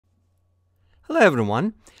Hello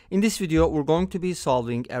everyone. In this video we're going to be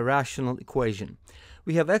solving a rational equation.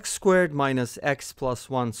 We have x squared minus x plus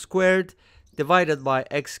 1 squared divided by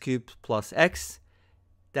x cubed plus x,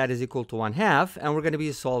 that is equal to 1/2, and we're going to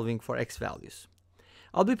be solving for x values.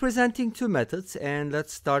 I'll be presenting two methods, and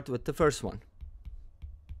let's start with the first one.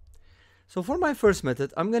 So for my first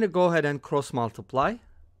method, I'm going to go ahead and cross multiply.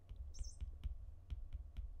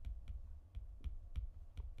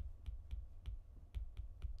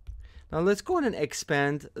 Now let's go ahead and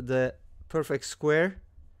expand the perfect square.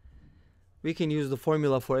 We can use the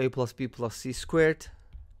formula for a plus b plus c squared.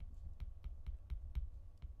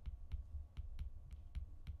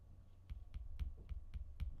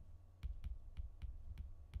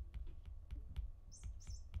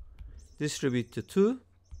 Distribute to 2.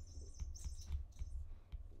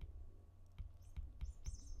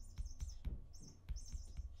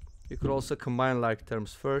 You could also combine like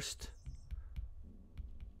terms first.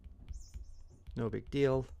 No big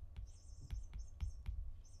deal.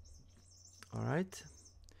 All right.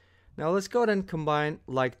 Now let's go ahead and combine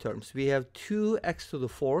like terms. We have 2x to the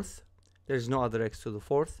 4th. There's no other x to the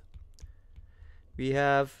 4th. We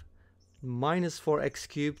have minus 4x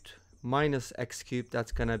cubed minus x cubed.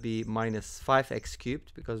 That's going to be minus 5x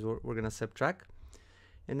cubed because we're going to subtract.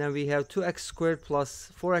 And then we have 2x squared plus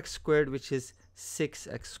 4x squared, which is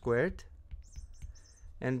 6x squared.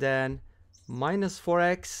 And then minus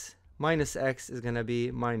 4x minus x is going to be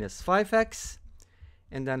minus 5x,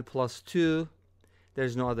 and then plus 2,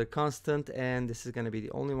 there's no other constant, and this is going to be the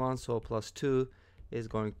only one, so plus 2 is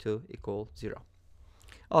going to equal 0.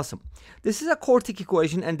 Awesome. This is a quartic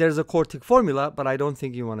equation, and there's a quartic formula, but I don't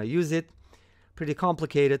think you want to use it. Pretty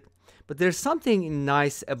complicated, but there's something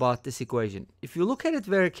nice about this equation. If you look at it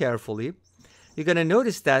very carefully, you're going to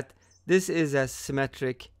notice that this is a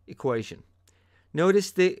symmetric equation. Notice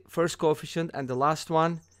the first coefficient and the last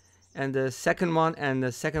one, and the second one and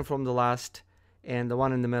the second from the last, and the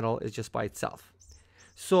one in the middle is just by itself.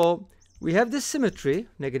 So we have this symmetry,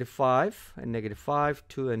 -5 and -5,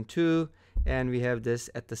 2 and 2, and we have this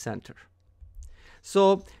at the center.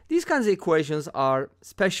 So these kinds of equations are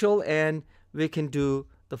special, and we can do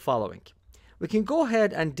the following. We can go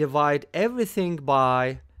ahead and divide everything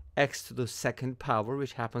by x to the 2nd power,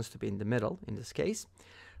 which happens to be in the middle in this case.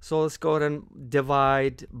 So let's go ahead and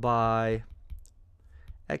divide by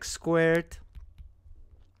x squared,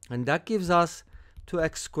 and that gives us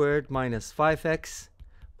 2x squared minus 5x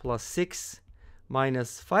plus 6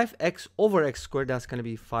 minus 5x over x squared. That's going to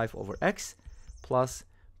be 5 over x plus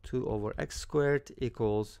 2 over x squared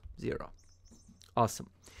equals 0. Awesome.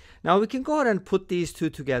 Now we can go ahead and put these two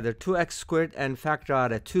together, 2x squared, and factor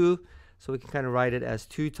out a 2, so we can kind of write it as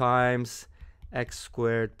 2 times x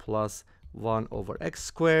squared plus 1 over x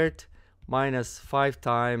squared minus 5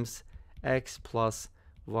 times x plus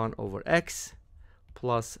 1 over x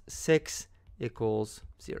plus 6 equals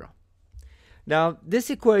 0. Now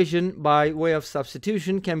this equation, by way of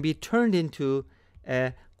substitution, can be turned into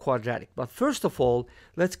a quadratic. But first of all,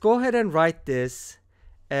 let's go ahead and write this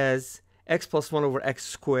as x plus 1 over x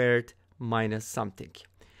squared minus something.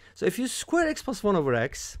 So if you square x plus 1 over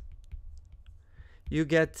x, you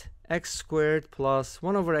get x squared plus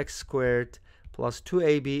 1 over x squared plus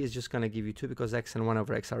 2ab is just going to give you 2 because x and 1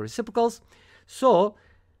 over x are reciprocals. So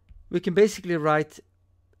we can basically write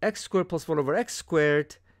x squared plus 1 over x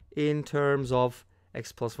squared in terms of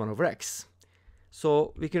x plus 1 over x.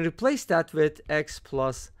 So we can replace that with x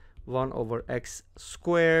plus 1 over x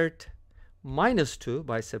squared minus 2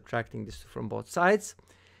 by subtracting this from both sides.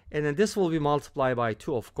 And then this will be multiplied by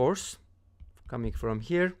 2, of course, coming from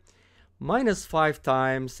here. Minus 5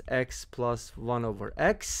 times x plus 1 over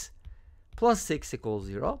x plus 6 equals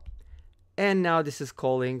 0. And now this is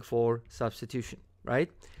calling for substitution, right?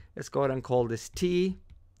 Let's go ahead and call this t,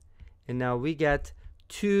 and now we get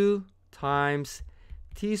 2 times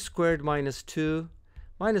t squared minus 2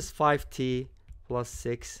 minus 5t plus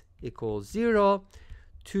 6 equals 0.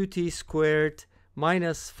 2t squared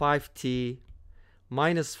minus 5t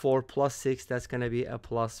minus 4 plus 6, that's going to be a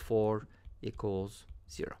plus 4 equals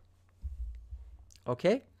 0.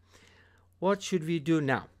 Okay, what should we do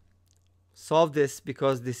now? Solve this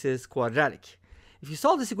because this is quadratic. If you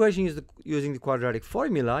solve this equation using the quadratic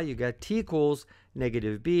formula, you get t equals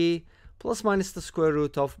 -b plus minus the square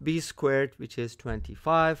root of b squared, which is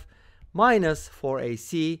 25, minus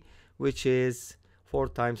 4ac, which is 4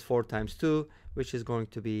 times 4 times 2, which is going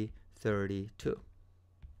to be 32.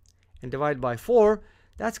 And divide by 4,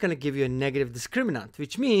 that's going to give you a negative discriminant,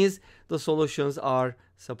 which means the solutions are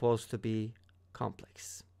supposed to be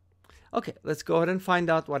complex. Okay, let's go ahead and find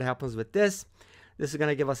out what happens with this. This is going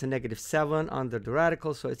to give us a -7 under the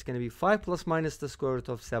radical, so it's going to be 5 plus minus the square root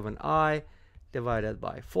of 7i divided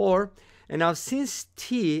by 4. And now since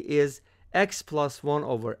t is x plus 1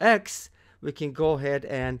 over x, we can go ahead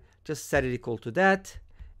and just set it equal to that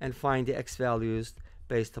and find the x values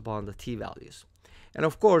based upon the t values. And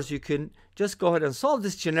of course, you can just go ahead and solve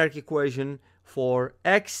this generic equation for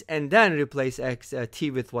x and then replace t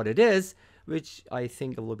with what it is, which I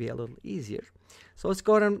think will be a little easier. So let's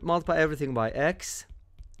go ahead and multiply everything by x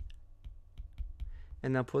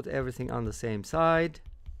and then put everything on the same side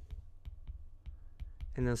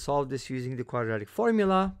and then solve this using the quadratic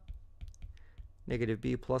formula. Negative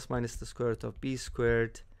b plus minus the square root of b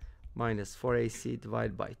squared minus 4ac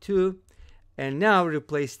divided by 2. And now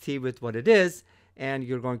replace t with what it is, and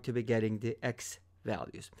you're going to be getting the x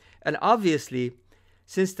values. And obviously,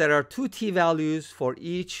 since there are 2 t values for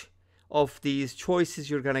each of these choices,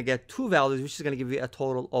 you're going to get 2 values, which is going to give you a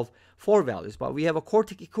total of 4 values. But we have a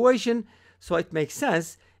quartic equation, so it makes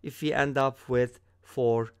sense if we end up with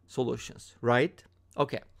 4 solutions, right?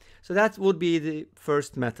 Okay, so that would be the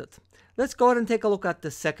first method. Let's go ahead and take a look at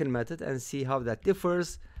the second method and see how that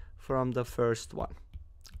differs from the first one.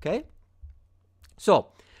 Okay,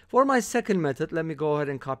 so for my second method, let me go ahead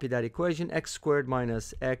and copy that equation. X squared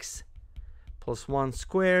minus x plus 1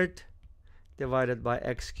 squared divided by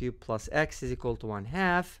x cubed plus x is equal to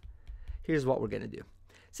 1/2. Here's what we're going to do.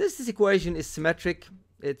 Since this equation is symmetric,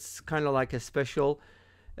 it's kind of like a special,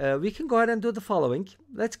 we can go ahead and do the following.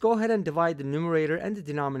 Let's go ahead and divide the numerator and the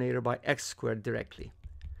denominator by x squared directly.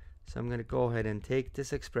 So I'm going to go ahead and take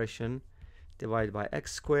this expression, divide by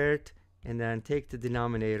x squared, and then take the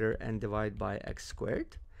denominator and divide by x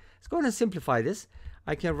squared. Let's go ahead and simplify this.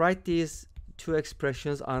 I can write these two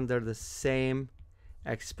expressions under the same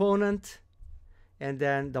exponent, and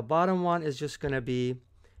then the bottom one is just going to be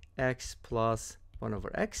x plus 1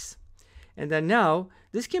 over x. And then now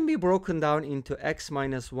this can be broken down into x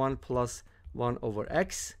minus 1 plus 1 over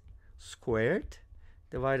x squared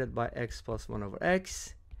divided by x plus 1 over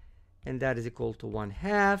x, and that is equal to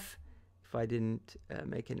 1/2 if I didn't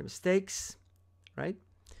make any mistakes, right?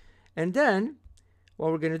 And then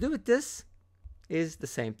what we're going to do with this is the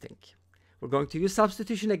same thing. We're going to use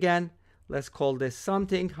substitution again. Let's call this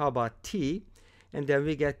something. How about t? And then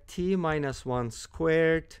we get t minus 1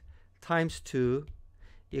 squared times 2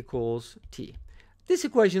 equals t. This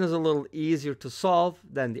equation is a little easier to solve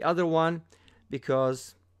than the other one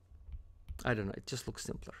because, I don't know, it just looks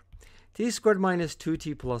simpler. T squared minus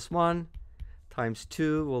 2t plus 1 times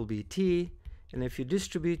 2 will be t. And if you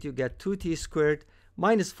distribute, you get 2t squared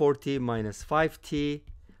minus 4t minus 5t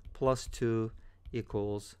plus 2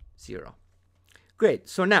 equals 0. Great.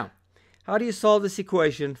 So now, how do you solve this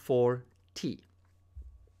equation for t?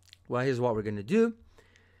 Well, here's what we're going to do.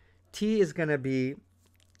 T is going to be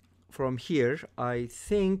from here. I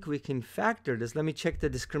think we can factor this. Let me check the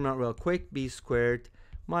discriminant real quick. B squared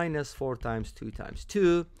minus 4 times 2 times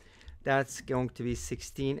 2. That's going to be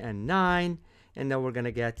 16 and 9. And then we're going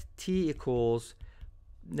to get t equals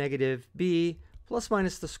negative b plus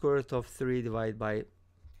minus the square root of 3 divided by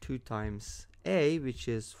 2 times a, which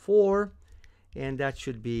is 4. And that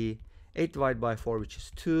should be 8 divided by 4, which is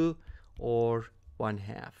 2, or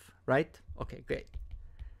 1/2, right? Okay, great.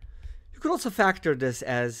 You could also factor this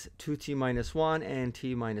as 2t minus 1 and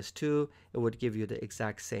t minus 2. It would give you the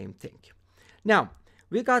exact same thing. Now,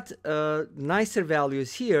 we got nicer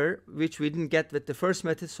values here, which we didn't get with the first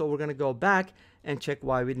method, so we're going to go back and check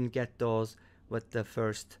why we didn't get those with the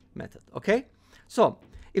first method, okay? So,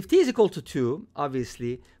 if t is equal to 2,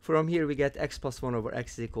 obviously, from here we get x plus 1 over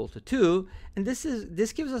x is equal to 2, and this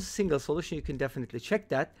gives us a single solution. You can definitely check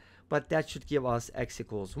that, but that should give us x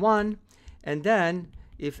equals 1, and then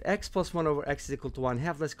if x plus 1 over x is equal to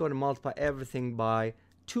 1/2, let's go and multiply everything by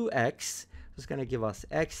 2x. It's going to give us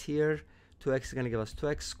x here. 2x is going to give us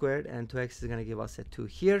 2x squared, and 2x is going to give us a 2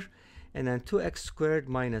 here. And then 2x squared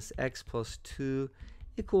minus x plus 2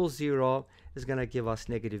 equals 0 is going to give us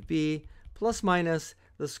negative b plus minus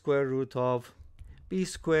the square root of b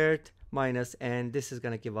squared minus, and this is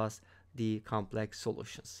going to give us the complex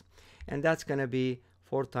solutions. And that's going to be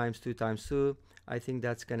 4 times 2 times 2. I think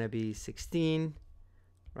that's going to be 16,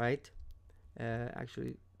 right?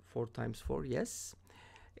 Actually, 4 times 4, yes.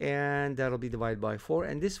 And that'll be divided by 4.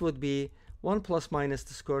 And this would be 1 plus minus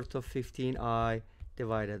the square root of 15i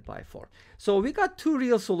divided by 4. So we got 2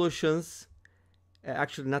 real solutions.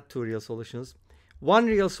 Actually, not 2 real solutions. 1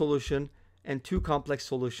 real solution and 2 complex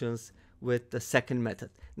solutions with the second method.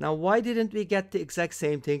 Now, why didn't we get the exact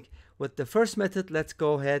same thing with the first method? Let's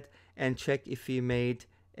go ahead and check if we made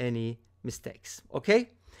any mistakes. Okay?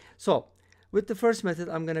 So, with the first method,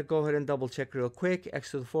 I'm going to go ahead and double check real quick.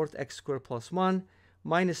 X to the 4th, x squared plus 1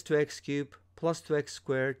 minus 2x cubed plus 2x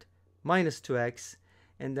squared minus 2x.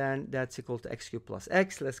 and then that's equal to x cubed plus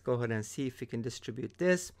x. Let's go ahead and see if we can distribute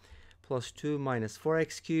this. Plus 2 minus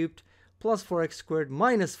 4x cubed plus 4x squared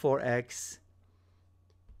minus 4x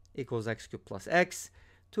equals x cubed plus x.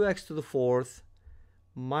 2x to the fourth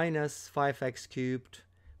minus 5x cubed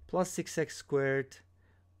plus 6x squared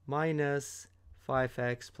minus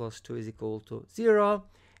 5x plus 2 is equal to 0.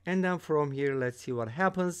 And then from here, let's see what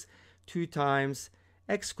happens. 2 times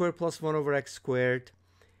x squared plus 1 over x squared.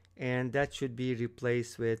 And that should be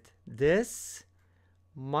replaced with this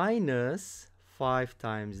minus 5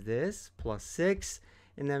 times this plus 6.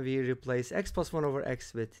 And then we replace x plus 1 over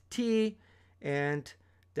x with t. And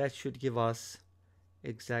that should give us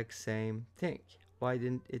exact same thing. Why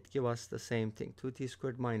didn't it give us the same thing? 2t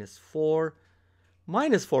squared minus 4.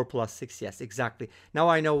 Minus 4 plus 6, yes, exactly. Now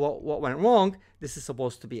I know what went wrong. This is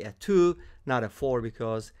supposed to be a 2, not a 4,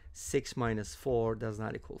 because 6 minus 4 does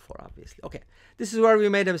not equal 4, obviously. Okay, this is where we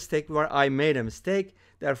made a mistake, where I made a mistake.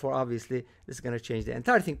 Therefore, obviously, this is going to change the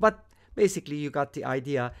entire thing. But basically, you got the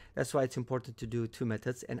idea. That's why it's important to do two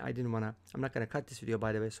methods. And I didn't want to, I'm not going to cut this video,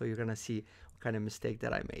 by the way, so you're going to see what kind of mistake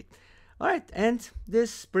that I made. All right, and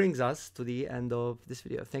this brings us to the end of this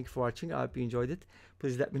video. Thank you for watching. I hope you enjoyed it.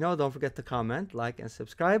 Please let me know. Don't forget to comment, like, and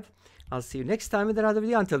subscribe. I'll see you next time with another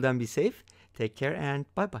video. Until then, be safe, take care, and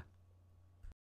bye-bye.